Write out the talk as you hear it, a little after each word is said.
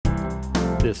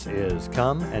This is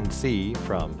Come and See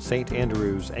from St.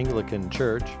 Andrew's Anglican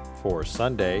Church for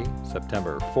Sunday,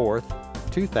 September 4th,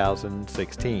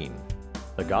 2016.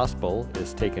 The Gospel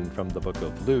is taken from the book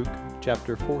of Luke,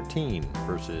 chapter 14,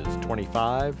 verses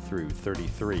 25 through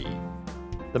 33.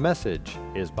 The message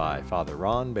is by Father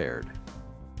Ron Baird.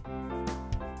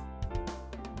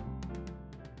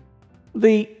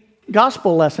 The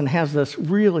Gospel lesson has this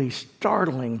really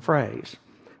startling phrase.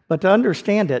 But to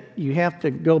understand it, you have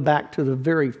to go back to the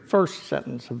very first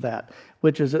sentence of that,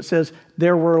 which is it says,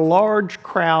 there were large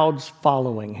crowds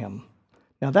following him.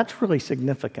 Now that's really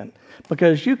significant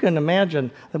because you can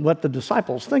imagine what the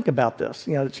disciples think about this.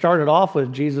 You know, it started off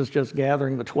with Jesus just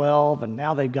gathering the 12, and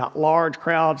now they've got large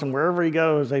crowds, and wherever he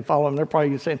goes, they follow him. They're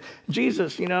probably saying,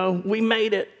 Jesus, we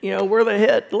made it. We're the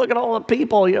hit. Look at all the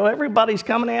people. Everybody's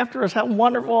coming after us. How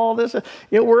wonderful all this is.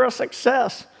 We're a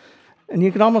success. And you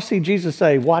can almost see Jesus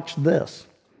say, watch this.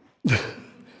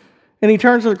 And he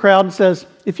turns to the crowd and says,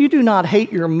 if you do not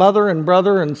hate your mother and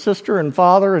brother and sister and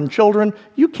father and children,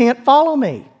 you can't follow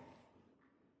me.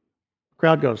 The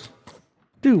crowd goes,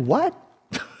 do what?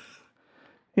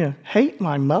 Hate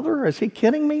my mother? Is he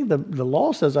kidding me? The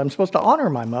law says I'm supposed to honor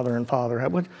my mother and father.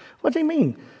 What's he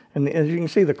mean? And as you can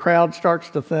see, the crowd starts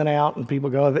to thin out and people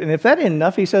go, and if that ain't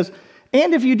enough, he says,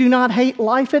 and if you do not hate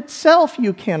life itself,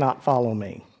 you cannot follow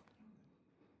me.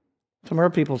 Some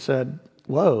other people said,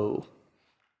 whoa.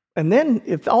 And then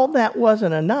if all that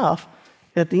wasn't enough,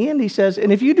 at the end he says,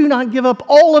 and if you do not give up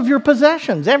all of your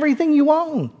possessions, everything you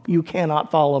own, you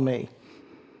cannot follow me.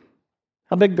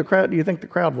 How big the crowd do you think the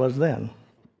crowd was then?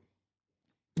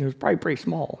 It was probably pretty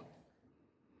small.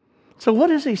 So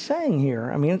what is he saying here?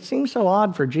 It seems so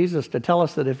odd for Jesus to tell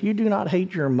us that if you do not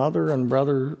hate your mother and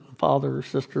brother, father,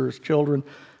 sisters, children,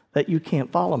 that you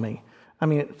can't follow me.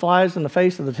 It flies in the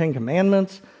face of the Ten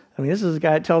Commandments. This is the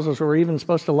guy that tells us we're even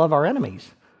supposed to love our enemies.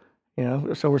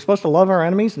 So we're supposed to love our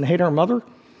enemies and hate our mother?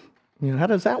 How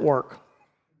does that work?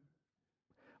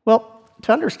 Well,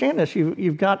 to understand this,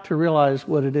 you've got to realize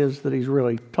what it is that he's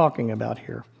really talking about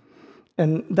here.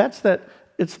 And that's that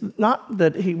it's not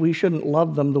that we shouldn't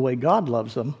love them the way God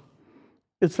loves them.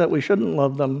 It's that we shouldn't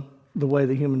love them the way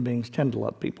the human beings tend to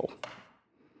love people.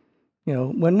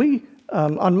 When we,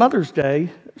 on Mother's Day,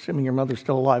 assuming your mother's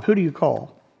still alive, who do you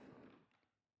call?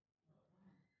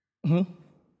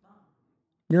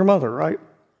 Your mother, right?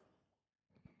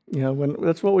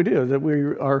 That's what we do, that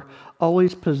we are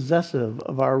always possessive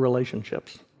of our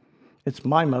relationships. It's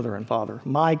my mother and father,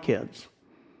 my kids.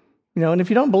 And if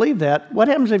you don't believe that, what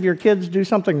happens if your kids do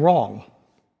something wrong?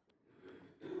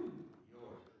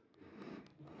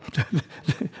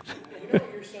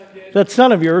 That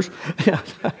son of yours,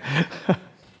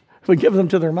 we give them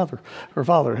to their mother or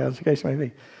father, as the case may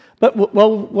be. But,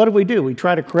 what do? We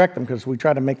try to correct them because we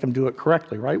try to make them do it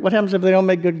correctly, right? What happens if they don't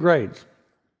make good grades?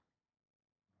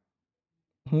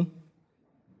 You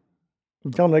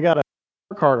tell them they got to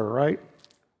work harder, right?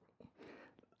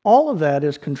 All of that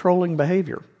is controlling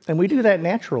behavior. And we do that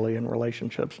naturally in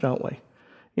relationships, don't we?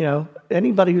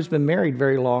 Anybody who's been married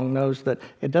very long knows that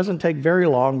it doesn't take very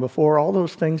long before all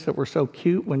those things that were so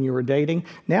cute when you were dating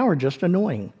now are just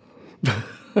annoying.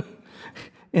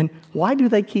 And why do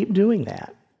they keep doing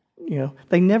that?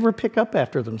 They never pick up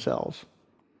after themselves.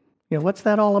 What's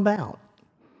that all about?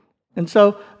 And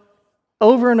so,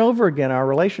 over and over again, our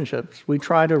relationships, we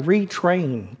try to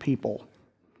retrain people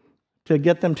to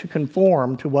get them to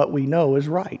conform to what we know is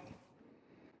right.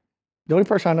 The only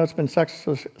person I know that's been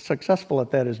successful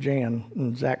at that is Jan.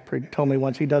 And Zach told me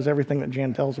once he does everything that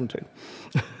Jan tells him to.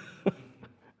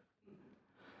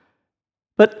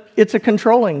 But it's a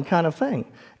controlling kind of thing.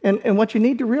 And what you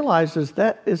need to realize is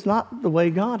that is not the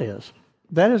way God is.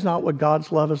 That is not what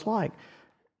God's love is like.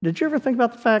 Did you ever think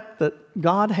about the fact that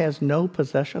God has no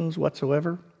possessions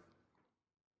whatsoever?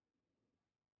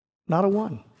 Not a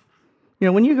one.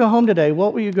 When you go home today,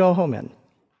 what will you go home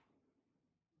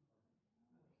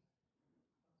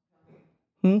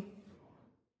in?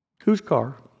 Whose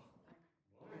car?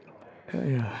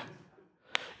 Yeah.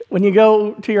 When you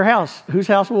go to your house, whose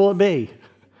house will it be?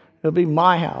 It'll be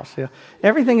my house. Yeah.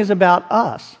 Everything is about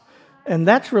us. And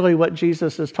that's really what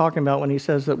Jesus is talking about when he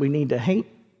says that we need to hate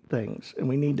things and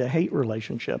we need to hate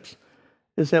relationships,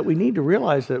 is that we need to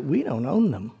realize that we don't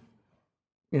own them.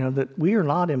 That we are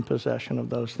not in possession of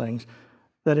those things.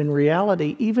 That in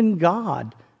reality, even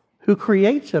God, who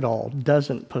creates it all,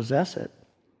 doesn't possess it.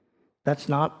 That's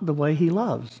not the way he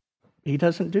loves. He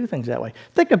doesn't do things that way.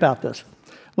 Think about this.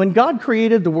 When God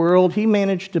created the world, he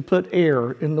managed to put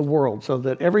air in the world so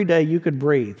that every day you could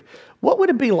breathe. What would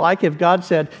it be like if God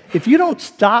said, if you don't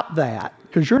stop that,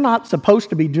 because you're not supposed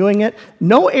to be doing it,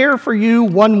 no air for you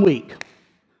 1 week?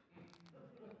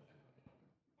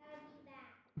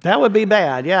 That would be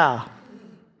bad, yeah.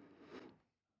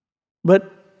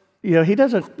 But, he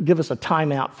doesn't give us a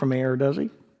timeout from error, does he?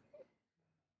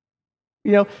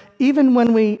 Even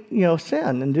when we,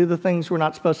 sin and do the things we're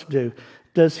not supposed to do,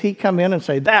 does he come in and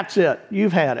say, that's it,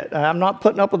 you've had it, I'm not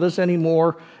putting up with this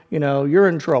anymore, you're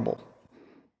in trouble?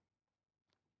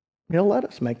 He'll let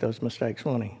us make those mistakes,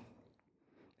 won't he?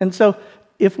 And so,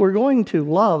 if we're going to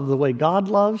love the way God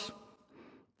loves,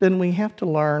 then we have to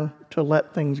learn to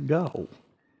let things go,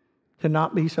 to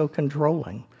not be so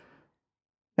controlling.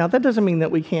 Now, that doesn't mean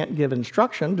that we can't give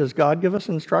instruction. Does God give us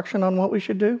instruction on what we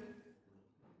should do?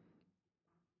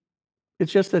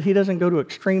 It's just that he doesn't go to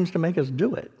extremes to make us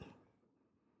do it.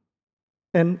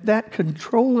 And that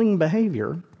controlling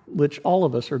behavior, which all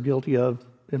of us are guilty of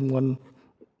in one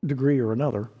degree or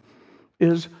another,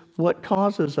 is what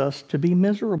causes us to be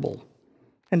miserable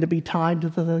and to be tied to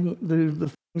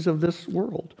the things of this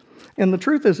world. And the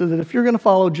truth is that if you're going to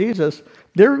follow Jesus,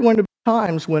 there are going to be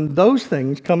times when those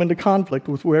things come into conflict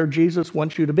with where Jesus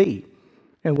wants you to be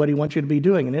and what he wants you to be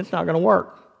doing, and it's not going to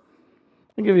work.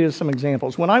 I'll give you some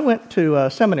examples. When I went to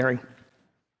seminary,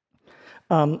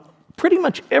 pretty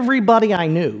much everybody I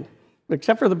knew,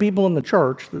 except for the people in the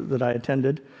church that I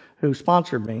attended who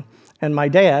sponsored me, and my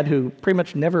dad, who pretty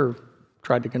much never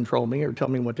tried to control me or tell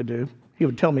me what to do. He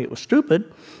would tell me it was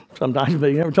stupid sometimes, but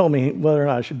he never told me whether or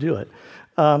not I should do it.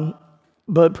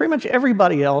 But pretty much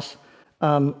everybody else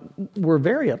were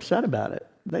very upset about it.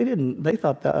 They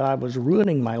thought that I was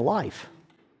ruining my life.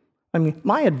 I mean,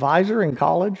 my advisor in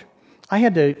college, I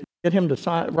had to get him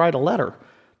to write a letter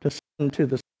to send to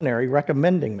the seminary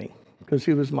recommending me because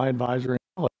he was my advisor in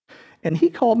college. And he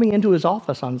called me into his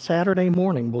office on Saturday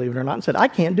morning, believe it or not, and said, I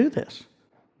can't do this.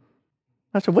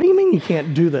 I said, what do you mean you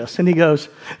can't do this? And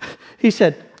he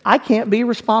said, I can't be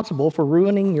responsible for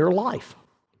ruining your life.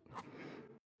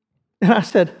 And I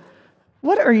said,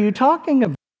 what are you talking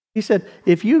about? He said,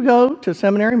 if you go to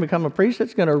seminary and become a priest,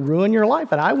 it's going to ruin your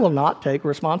life, and I will not take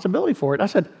responsibility for it. I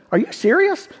said, are you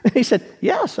serious? And he said,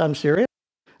 yes, I'm serious.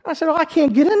 I said, well, I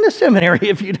can't get into seminary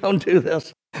if you don't do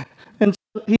this. And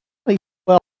so he said,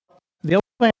 well, the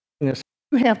only thing is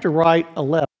you have to write a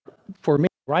letter for me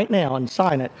right now and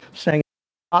sign it saying,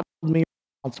 not me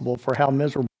responsible for how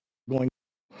miserable I'm going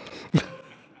to be.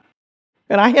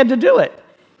 And I had to do it.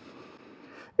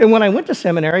 And when I went to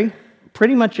seminary,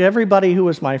 pretty much everybody who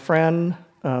was my friend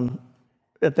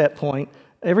at that point,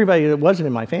 everybody that wasn't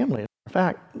in my family, in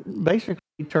fact, basically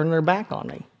turned their back on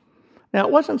me. Now,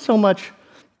 it wasn't so much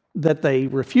that they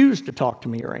refused to talk to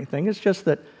me or anything. It's just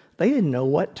that they didn't know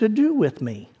what to do with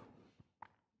me.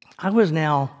 I was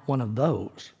now one of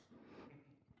those,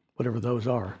 whatever those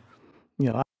are.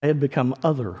 I had become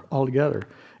other altogether.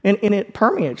 And it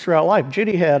permeates throughout life.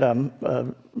 Judy had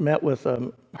met with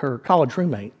her college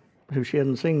roommate, who she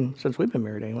hadn't seen since we've been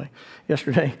married anyway,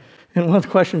 yesterday. And one of the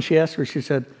questions she asked her, she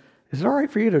said, is it all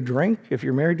right for you to drink if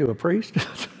you're married to a priest?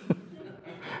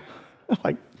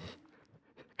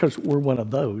 Because we're one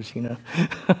of those, It's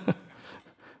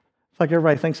like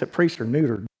everybody thinks that priests are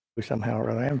neutered somehow or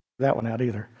other. I haven't figured that one out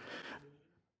either.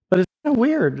 But it's kind of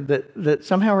weird that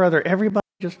somehow or other everybody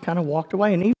just kind of walked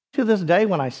away. And even to this day,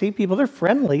 when I see people, they're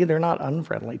friendly. They're not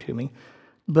unfriendly to me.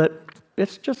 But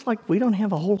it's just like we don't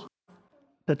have a whole lot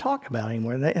to talk about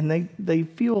anymore. And they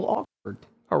feel awkward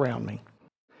around me.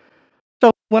 So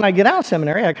when I get out of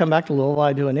seminary, I come back to Louisville.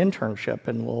 I do an internship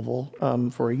in Louisville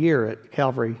for a year at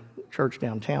Calvary Church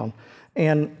downtown.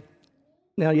 And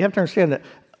now you have to understand that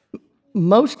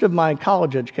most of my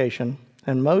college education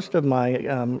and most of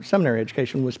my seminary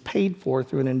education was paid for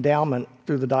through an endowment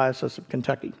through the Diocese of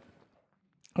Kentucky.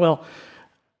 Well,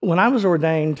 when I was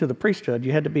ordained to the priesthood,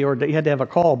 you had to have a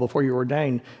call before you were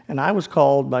ordained, and I was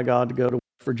called by God to go to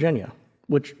West Virginia,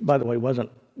 which, by the way,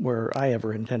 wasn't where I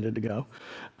ever intended to go,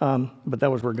 but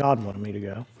that was where God wanted me to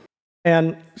go.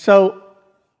 And so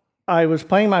I was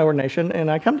planning my ordination,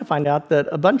 and I come to find out that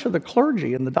a bunch of the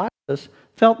clergy in the diocese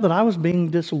felt that I was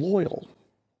being disloyal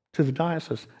to the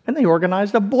diocese, and they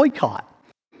organized a boycott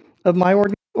of my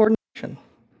ordination.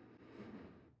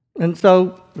 And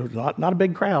so there was not a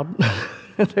big crowd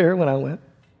there when I went,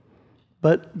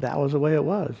 but that was the way it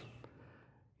was.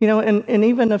 And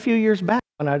even a few years back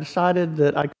when I decided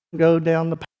that I couldn't go down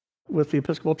the path with the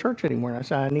Episcopal Church anymore, and I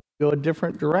said I need to go a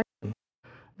different direction,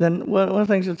 then one of the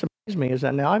things that's amazed me is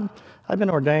that now I've been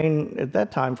ordained at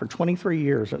that time for 23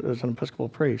 years as an Episcopal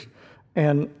priest.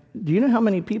 And do you know how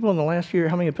many people in the last year,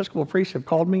 how many Episcopal priests have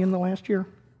called me in the last year?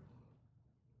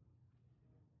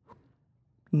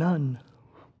 None.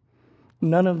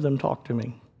 None of them talked to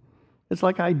me. It's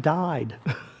like I died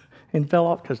and fell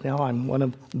off because now I'm one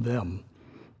of them,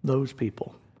 those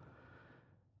people.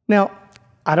 Now,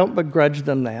 I don't begrudge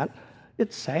them that.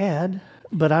 it's sad,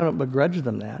 but I don't begrudge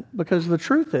them that, because the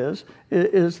truth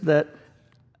is that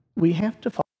we have to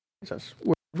follow Jesus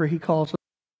wherever he calls us.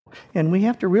 And we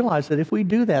have to realize that if we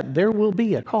do that, there will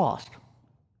be a cost.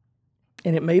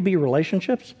 And it may be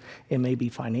relationships, it may be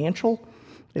financial,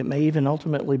 it may even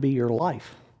ultimately be your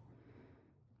life.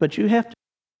 But you have to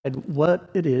decide what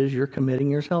it is you're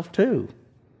committing yourself to.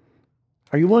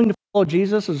 Are you willing to follow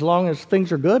Jesus as long as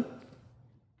things are good?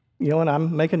 And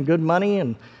I'm making good money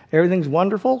and everything's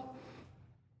wonderful?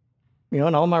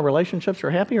 And all my relationships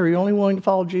are happy? Or are you only willing to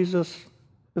follow Jesus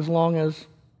as long as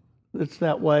it's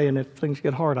that way, and if things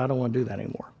get hard, I don't want to do that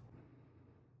anymore?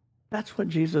 That's what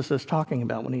Jesus is talking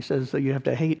about when he says that you have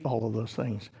to hate all of those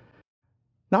things.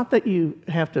 Not that you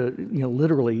have to,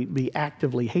 literally be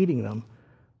actively hating them,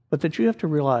 but that you have to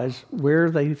realize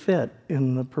where they fit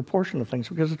in the proportion of things.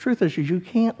 Because the truth is you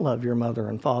can't love your mother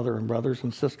and father and brothers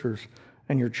and sisters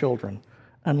and your children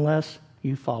unless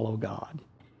you follow God.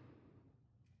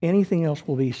 Anything else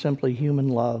will be simply human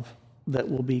love that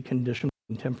will be conditional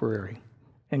and temporary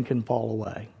and can fall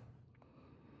away.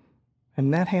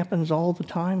 And that happens all the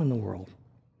time in the world.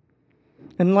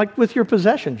 And like with your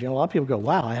possessions, a lot of people go,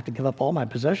 wow, I have to give up all my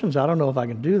possessions. I don't know if I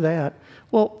can do that.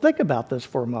 Well, think about this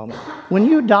for a moment. When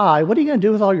you die, what are you going to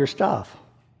do with all your stuff?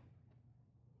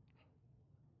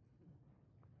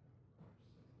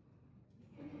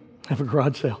 Have a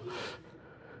garage sale.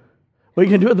 What are you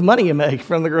going to do with the money you make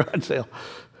from the garage sale?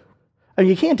 I mean,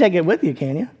 you can't take it with you,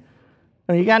 can you?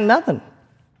 I mean, you got nothing.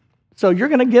 So you're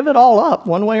going to give it all up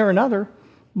one way or another.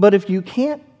 But if you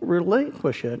can't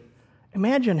relinquish it,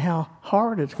 imagine how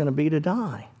hard it's going to be to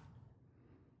die.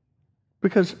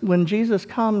 Because when Jesus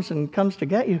comes to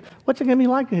get you, what's it going to be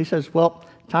like? He says, well,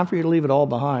 time for you to leave it all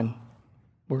behind.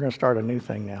 We're going to start a new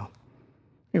thing now.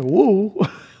 You go, whoa,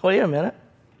 wait a minute.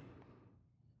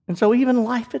 And so even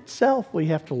life itself, we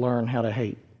have to learn how to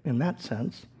hate in that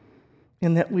sense,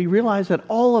 in that we realize that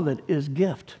all of it is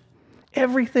gift.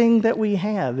 Everything that we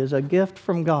have is a gift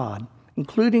from God,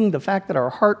 including the fact that our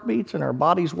heart beats and our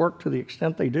bodies work to the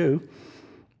extent they do,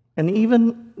 and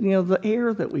even the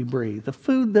air that we breathe, the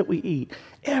food that we eat.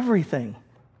 Everything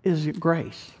is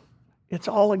grace. It's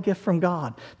all a gift from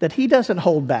God that he doesn't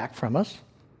hold back from us,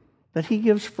 that he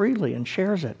gives freely and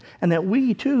shares it, and that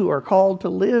we too are called to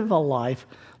live a life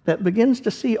that begins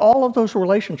to see all of those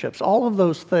relationships, all of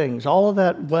those things, all of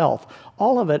that wealth,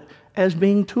 all of it as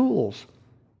being tools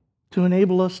to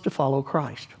enable us to follow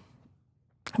Christ.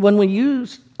 When we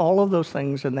use all of those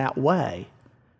things in that way,